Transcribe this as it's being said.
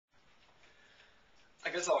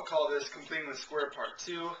guess I'll call this completing the square part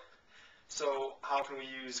 2. So how can we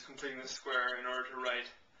use completing the square in order to write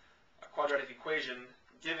a quadratic equation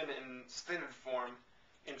given in standard form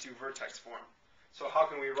into vertex form? So how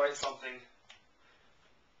can we write something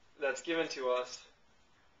that's given to us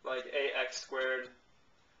like ax squared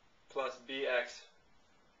plus bx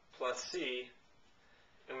plus c,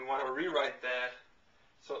 and we want to rewrite that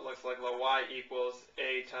so it looks like y equals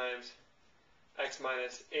a times x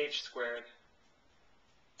minus h squared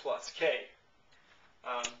plus k.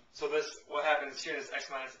 So this, what happens here is x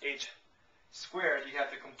minus h squared, you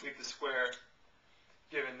have to complete the square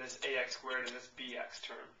given this ax squared and this bx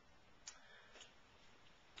term.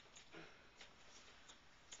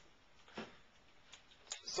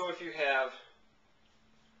 So if you have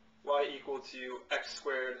y equal to x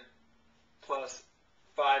squared plus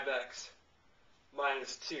 5x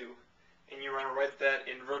minus 2, and you want to write that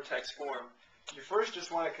in vertex form, you first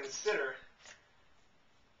just want to consider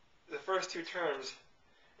the first two terms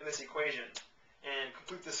in this equation and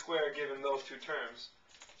complete the square given those two terms.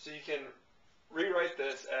 So you can rewrite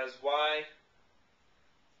this as y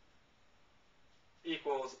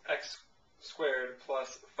equals x squared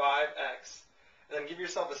plus 5x, and then give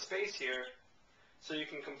yourself a space here so you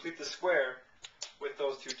can complete the square with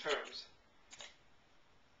those two terms.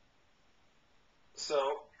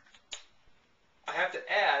 So I have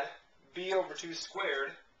to add b over 2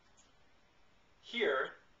 squared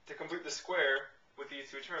here to complete the square with these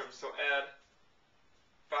two terms. So add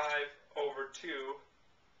 5 over 2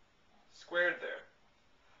 squared there.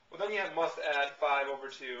 Well, then you must add 5 over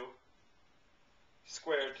 2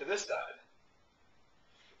 squared to this side.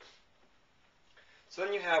 So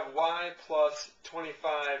then you have y plus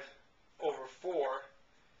 25 over 4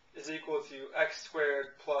 is equal to x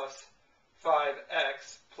squared plus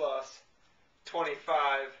 5x plus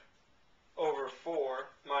 25 over 4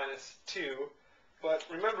 minus 2. But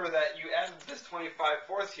remember that you added this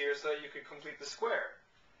 25/4 here so that you could complete the square.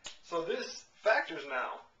 So this factors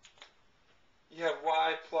now. You have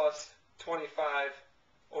y plus 25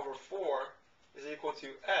 over 4 is equal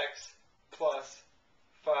to x plus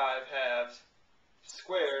 5 halves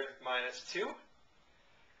squared minus 2.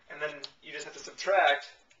 And then you just have to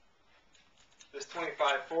subtract this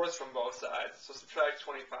 25/4 from both sides. So subtract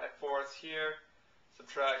 25/4 here,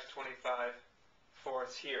 subtract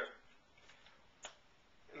 25/4 here.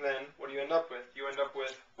 And then what do you end up with? You end up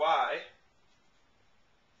with y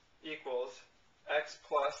equals x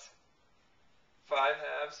plus 5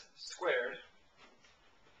 halves squared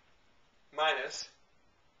minus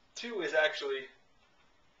 2 is actually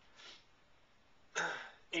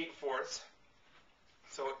 8/4.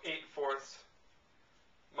 So 8/4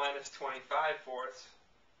 minus 25/4.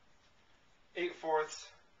 8/4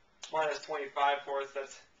 minus 25/4,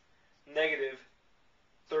 that's negative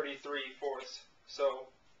 33/4. So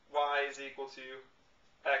y is equal to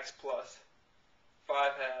x plus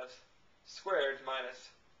 5 halves squared minus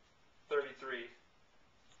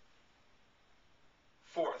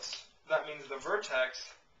 33/4. That means the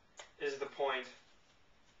vertex is the point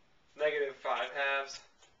negative 5 halves,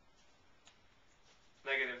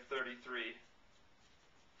 negative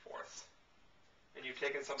 33/4. And you've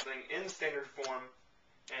taken something in standard form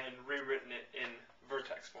and rewritten it in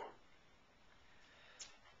vertex form.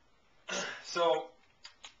 So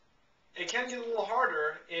it can get a little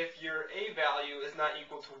harder if your a value is not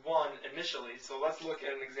equal to 1 initially. So let's look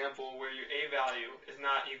at an example where your a value is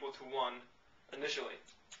not equal to 1 initially.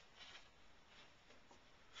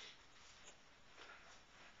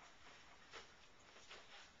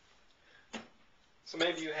 So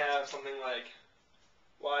maybe you have something like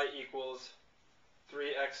y equals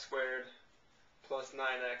 3x squared plus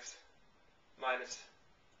 9x minus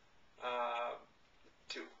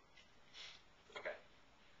 2. Okay.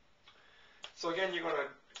 So again, you're going to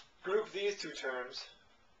group these two terms,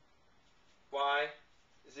 y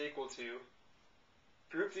is equal to,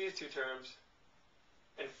 group these two terms,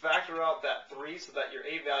 and factor out that 3 so that your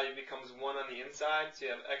a value becomes 1 on the inside. So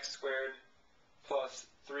you have x squared plus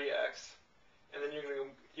 3x. And then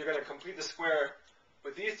you're going to complete the square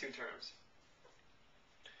with these two terms.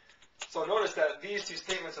 So notice that these two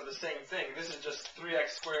statements are the same thing. This is just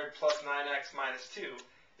 3x squared plus 9x minus 2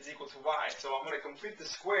 is equal to y. So I'm going to complete the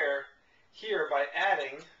square here by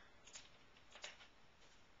adding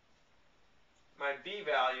my b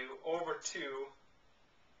value over 2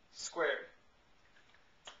 squared.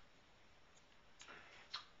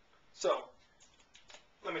 So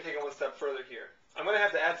let me take it one step further here. I'm going to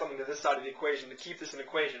have to add something to this side of the equation to keep this an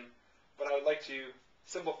equation, but I would like to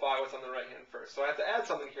simplify what's on the right hand first. So I have to add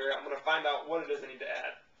something here. I'm going to find out what it is I need to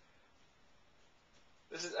add.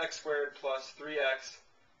 This is x squared plus 3x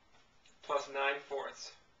plus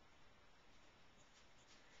 9/4.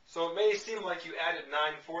 So it may seem like you added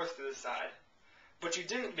 9/4 to this side, but you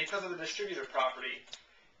didn't because of the distributive property.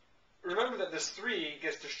 Remember that this 3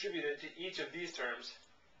 gets distributed to each of these terms.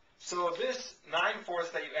 So this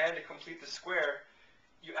 9/4 that you added to complete the square,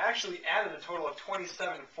 you actually added a total of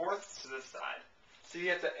 27/4 to this side. So you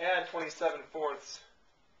have to add 27/4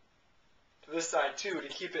 to this side too to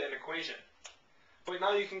keep it in equation. But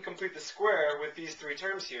now you can complete the square with these three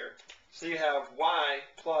terms here. So you have y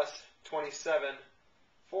plus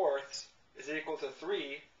 27/4 is equal to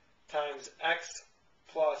 3 times x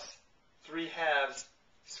plus 3/2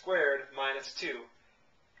 squared minus 2.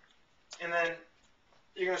 And then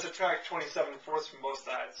you're going to subtract 27/4 from both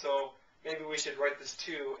sides. So maybe we should write this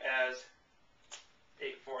 2 as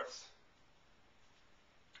 8/4.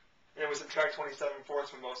 And then we subtract 27/4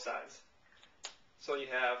 from both sides. So you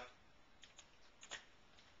have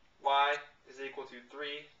y is equal to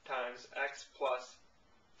 3 times x plus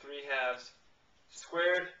 3/2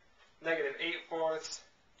 squared, negative 8/4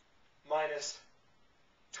 minus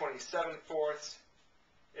 27/4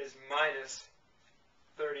 is minus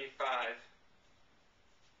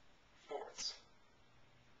 35/4.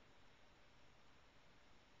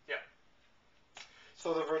 Yeah.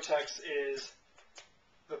 So the vertex is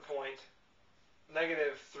the point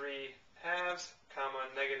negative 3/2, comma,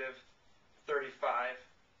 negative